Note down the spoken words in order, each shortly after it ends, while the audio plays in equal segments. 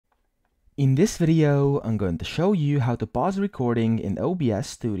In this video, I'm going to show you how to pause recording in OBS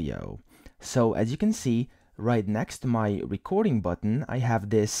Studio. So as you can see, right next to my recording button, I have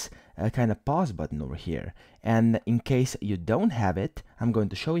this kind of pause button over here. And in case you don't have it, I'm going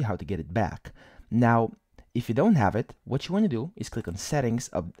to show you how to get it back. Now, if you don't have it, what you want to do is click on Settings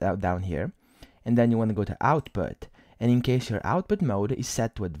down here, and then you want to go to Output. And in case your output mode is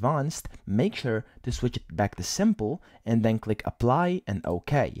set to advanced, make sure to switch it back to simple and then click apply and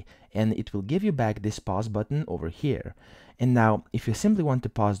OK. And it will give you back this pause button over here. And now, if you simply want to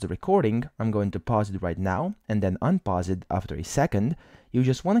pause the recording, I'm going to pause it right now and then unpause it after a second. You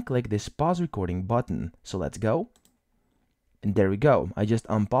just want to click this pause recording button. So let's go. And there we go. I just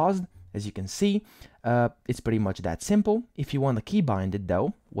unpaused. As you can see, it's pretty much that simple. If you want to keybind it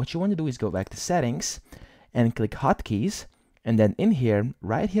though, what you want to do is go back to settings and click hotkeys, and then in here,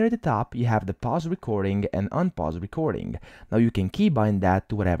 right here at the top, you have the pause recording and unpause recording. Now you can keybind that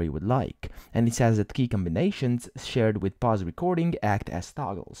to whatever you would like, and it says that key combinations shared with pause recording act as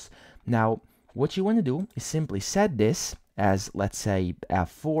toggles. Now what you want to do is simply set this as, let's say,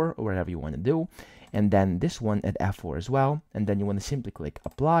 F4 or whatever you want to do, and then this one at F4 as well, and then you want to simply click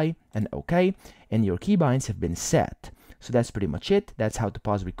apply and OK, and your keybinds have been set. So that's pretty much it. That's how to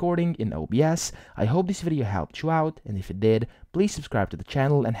pause recording in OBS. I hope this video helped you out, and if it did, please subscribe to the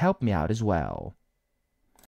channel and help me out as well.